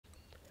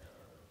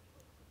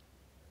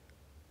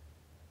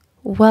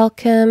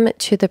Welcome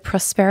to the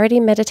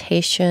Prosperity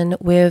Meditation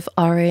with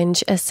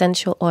Orange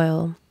Essential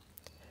Oil.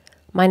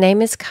 My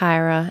name is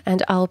Kyra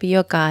and I'll be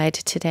your guide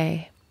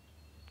today.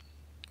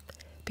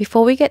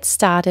 Before we get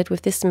started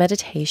with this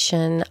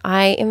meditation,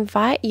 I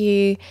invite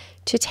you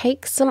to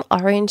take some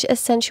orange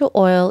essential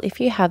oil if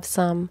you have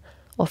some,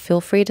 or feel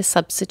free to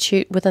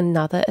substitute with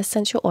another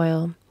essential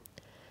oil,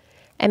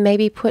 and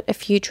maybe put a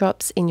few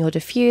drops in your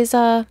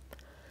diffuser.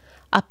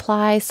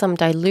 Apply some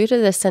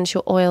diluted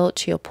essential oil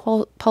to your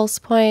pulse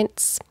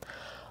points,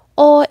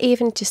 or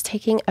even just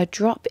taking a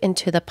drop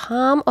into the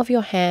palm of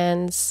your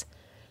hands,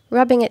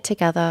 rubbing it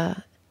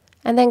together,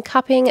 and then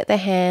cupping the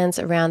hands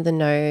around the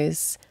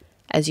nose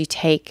as you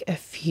take a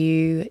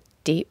few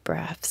deep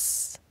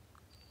breaths.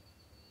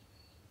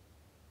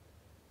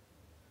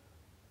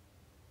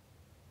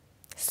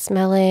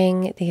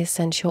 Smelling the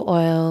essential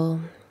oil,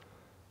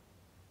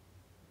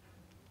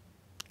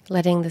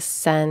 letting the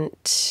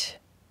scent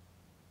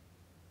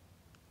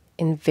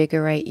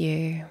invigorate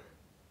you.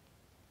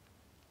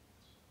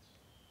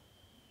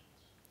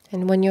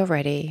 And when you're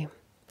ready,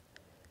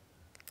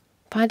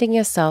 finding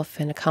yourself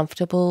in a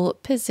comfortable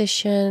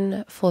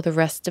position for the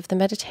rest of the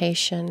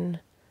meditation,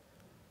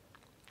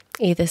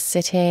 either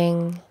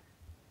sitting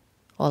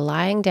or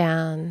lying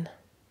down,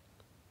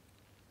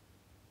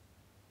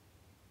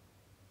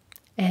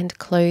 and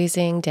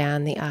closing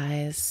down the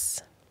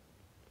eyes.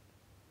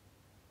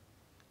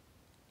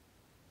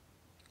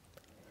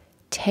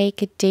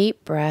 Take a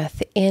deep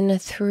breath in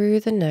through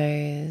the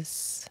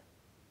nose.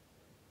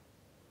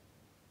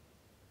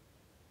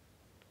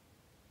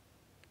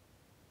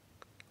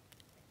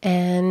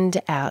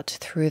 And out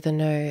through the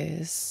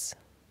nose.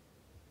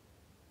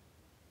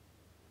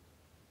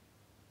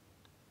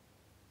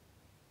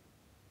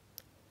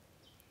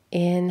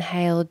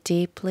 Inhale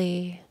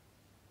deeply.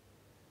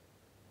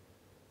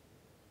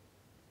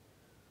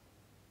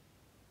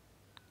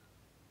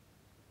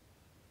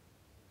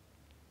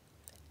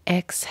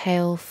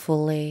 Exhale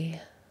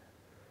fully.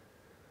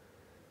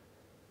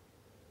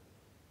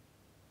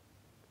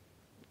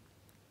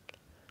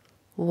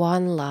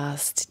 One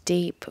last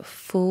deep,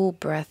 full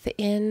breath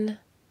in.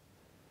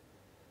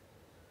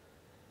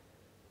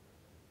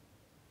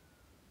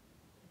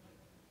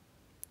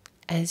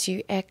 As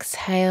you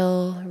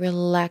exhale,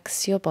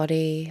 relax your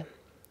body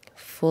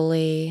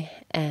fully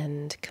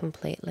and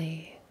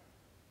completely.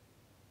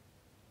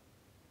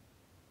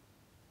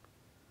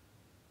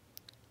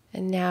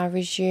 And now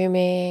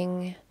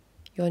resuming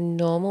your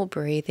normal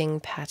breathing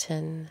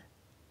pattern.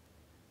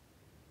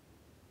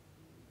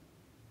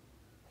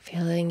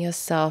 Feeling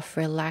yourself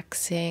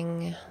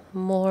relaxing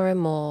more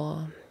and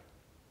more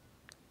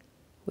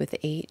with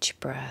each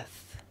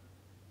breath.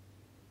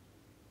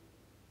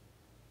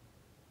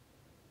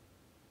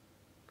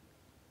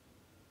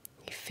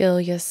 You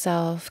feel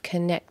yourself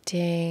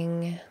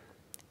connecting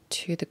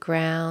to the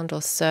ground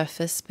or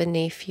surface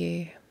beneath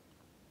you.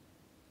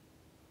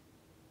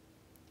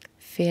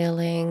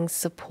 Feeling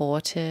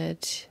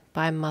supported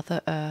by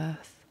Mother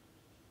Earth.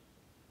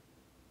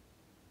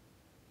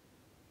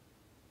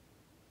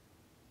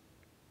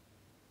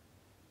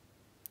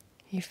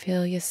 You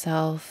feel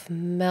yourself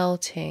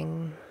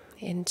melting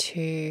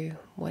into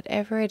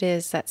whatever it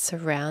is that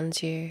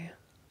surrounds you.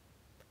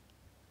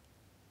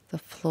 The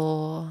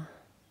floor,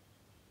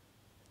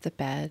 the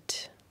bed.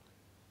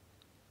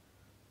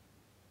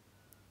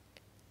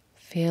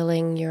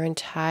 Feeling your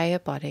entire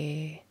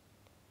body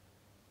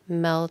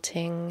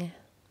melting,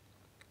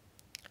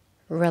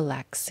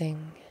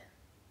 relaxing,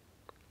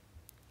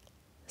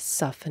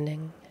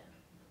 softening.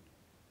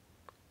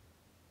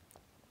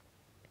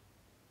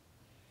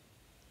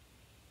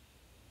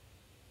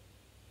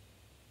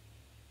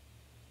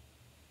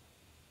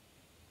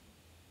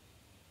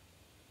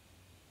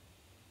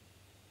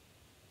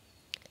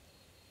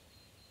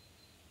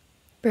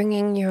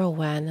 Bringing your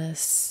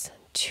awareness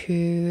to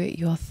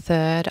your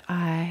third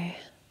eye,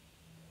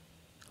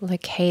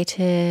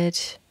 located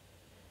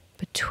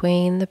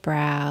between the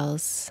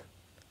brows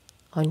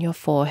on your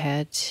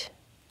forehead.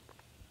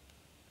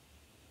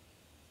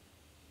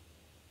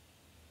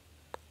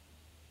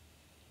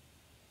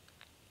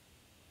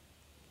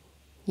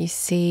 You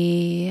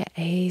see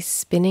a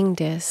spinning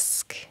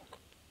disc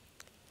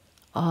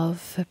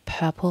of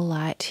purple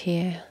light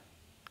here.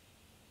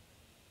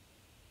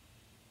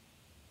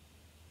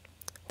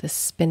 The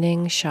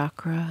spinning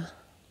chakra.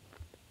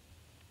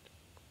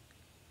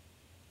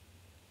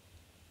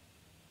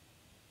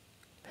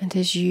 And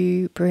as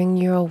you bring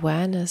your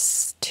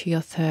awareness to your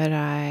third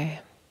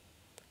eye,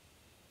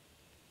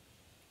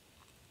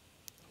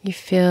 you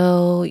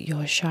feel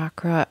your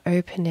chakra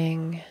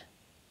opening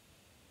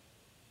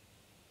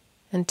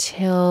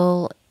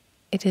until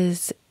it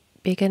is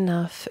big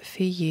enough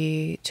for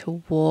you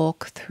to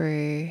walk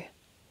through.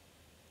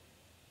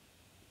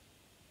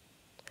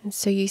 And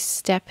so you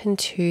step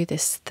into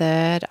this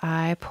third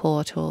eye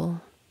portal,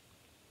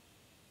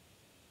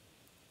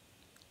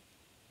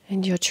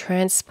 and you're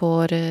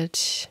transported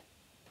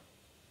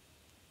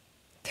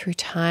through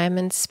time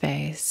and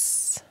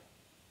space.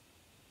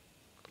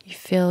 You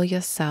feel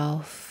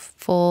yourself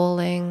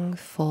falling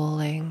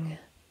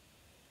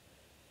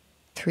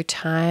through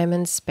time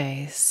and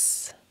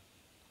space,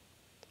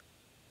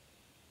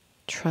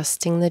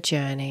 trusting the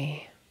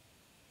journey.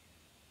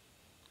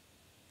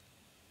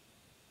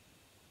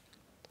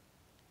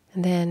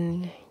 And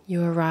then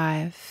you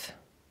arrive.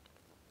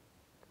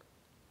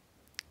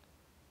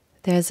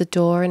 There's a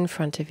door in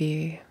front of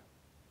you.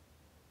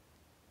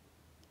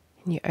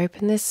 And you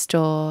open this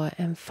door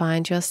and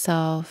find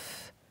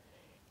yourself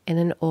in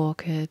an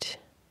orchard.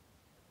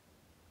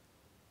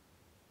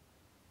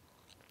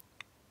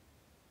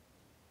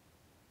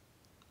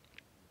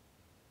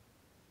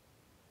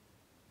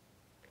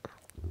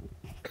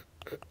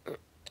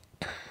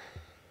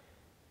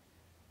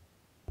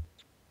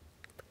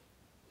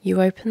 You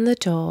open the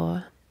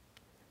door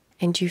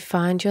and you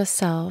find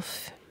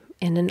yourself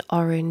in an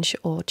orange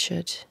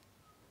orchard.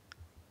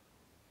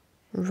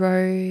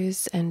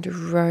 Rows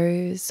and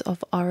rows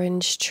of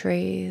orange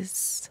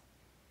trees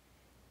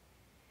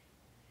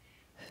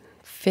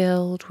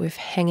filled with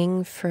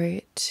hanging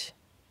fruit.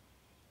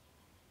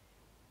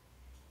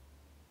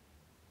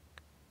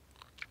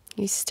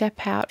 You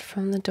step out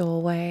from the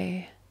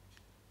doorway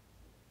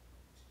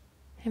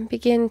and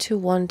begin to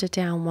wander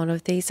down one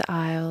of these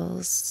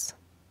aisles.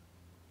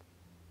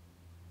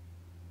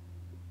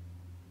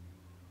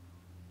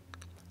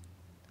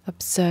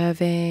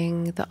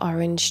 Observing the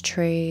orange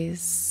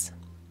trees,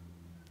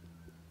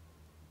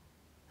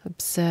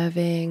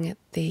 observing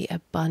the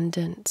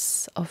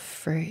abundance of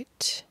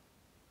fruit.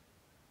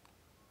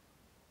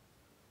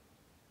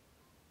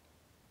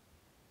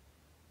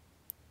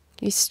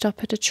 You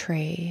stop at a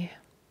tree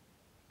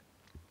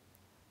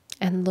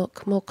and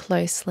look more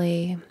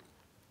closely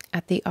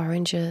at the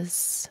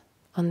oranges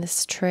on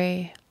this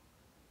tree.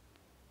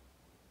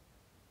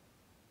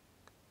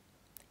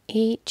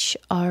 Each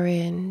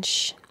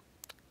orange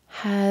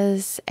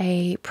has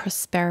a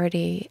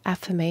prosperity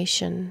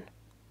affirmation.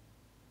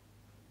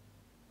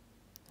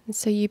 And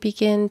so you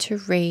begin to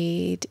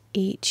read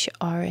each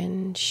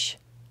orange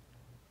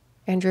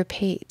and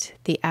repeat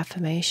the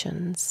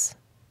affirmations.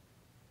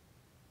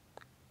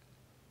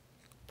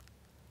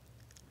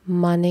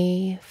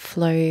 Money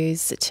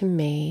flows to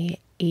me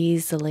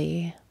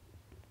easily.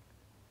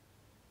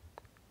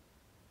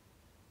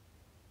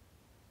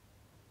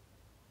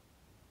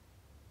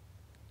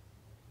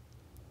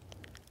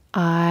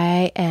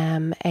 I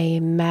am a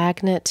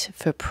magnet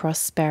for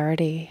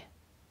prosperity.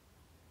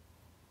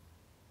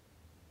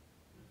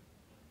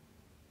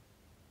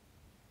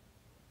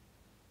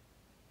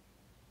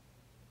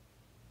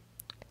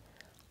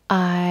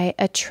 I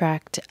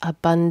attract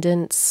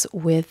abundance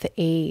with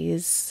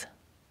ease.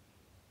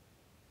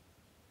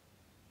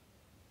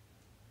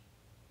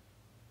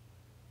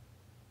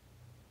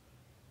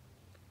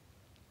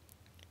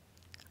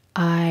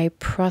 I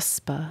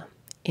prosper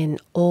in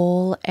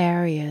all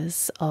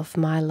areas of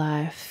my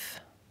life.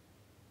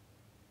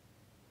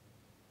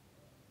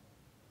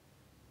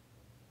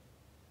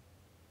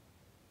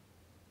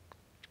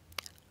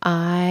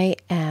 I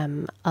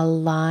am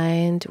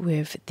aligned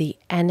with the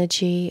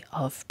energy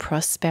of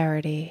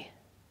prosperity.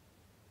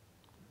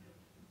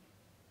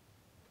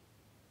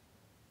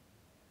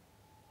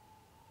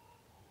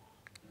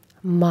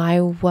 My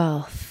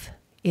wealth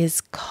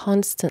is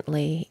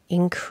constantly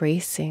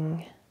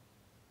increasing.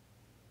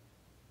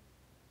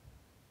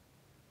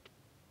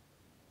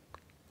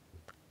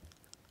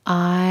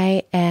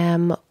 I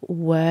am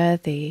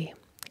worthy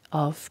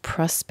of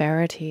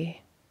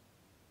prosperity.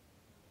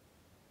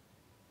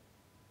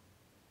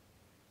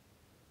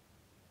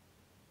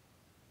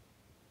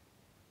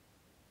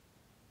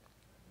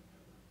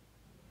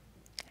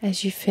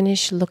 As you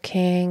finish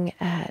looking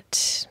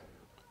at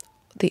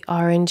the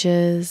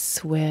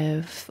oranges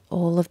with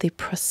all of the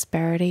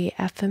prosperity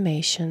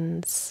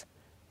affirmations,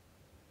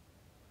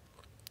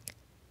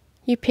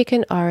 you pick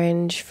an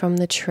orange from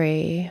the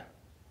tree.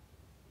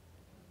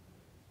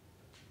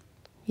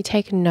 You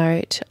take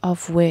note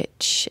of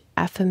which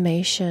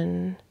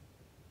affirmation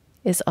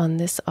is on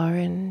this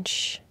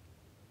orange.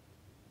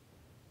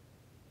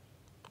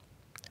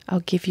 I'll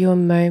give you a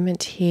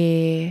moment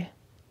here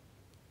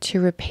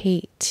to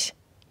repeat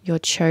your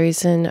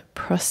chosen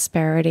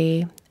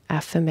prosperity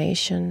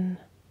affirmation.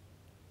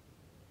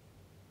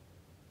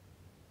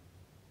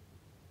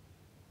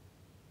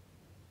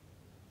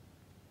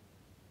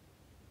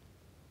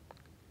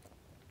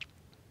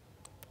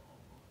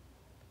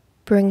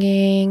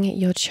 Bringing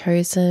your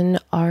chosen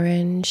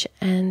orange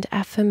and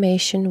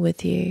affirmation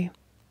with you,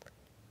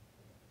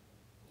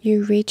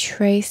 you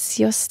retrace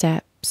your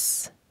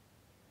steps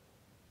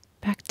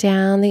back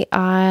down the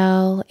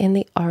aisle in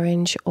the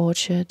orange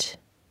orchard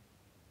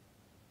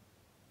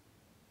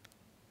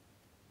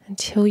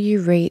until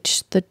you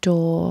reach the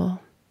door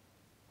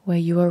where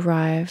you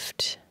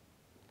arrived.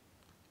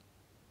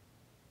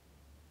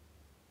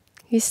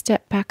 You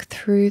step back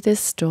through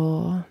this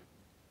door,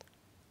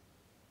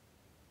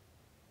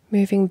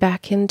 moving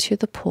back into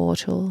the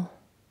portal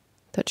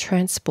that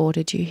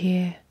transported you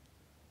here,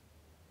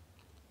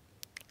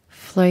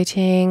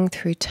 floating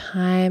through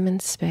time and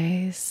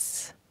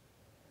space,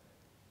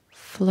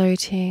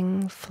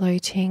 floating,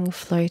 floating,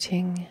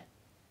 floating,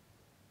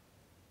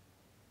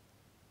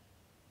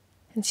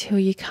 until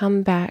you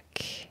come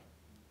back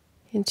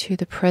into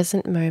the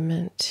present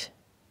moment,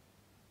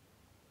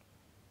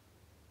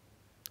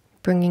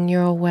 bringing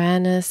your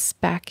awareness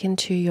back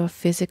into your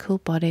physical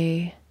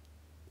body,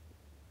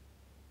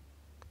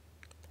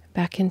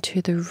 back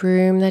into the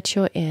room that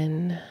you're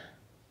in.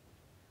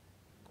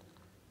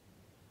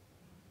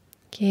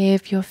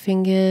 Give your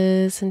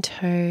fingers and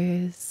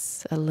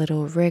toes a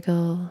little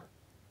wriggle.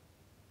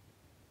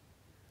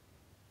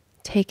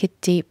 Take a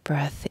deep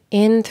breath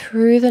in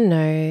through the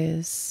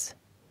nose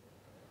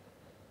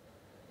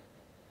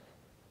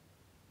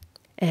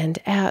and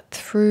out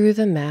through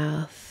the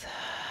mouth.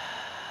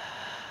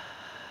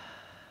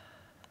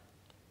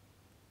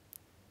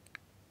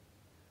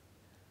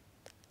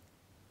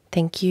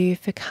 Thank you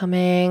for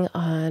coming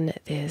on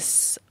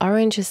this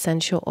orange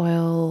essential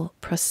oil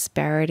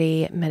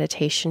prosperity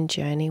meditation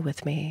journey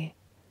with me.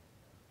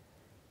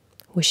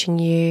 Wishing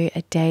you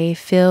a day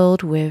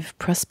filled with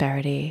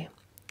prosperity.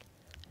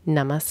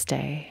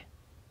 Namaste.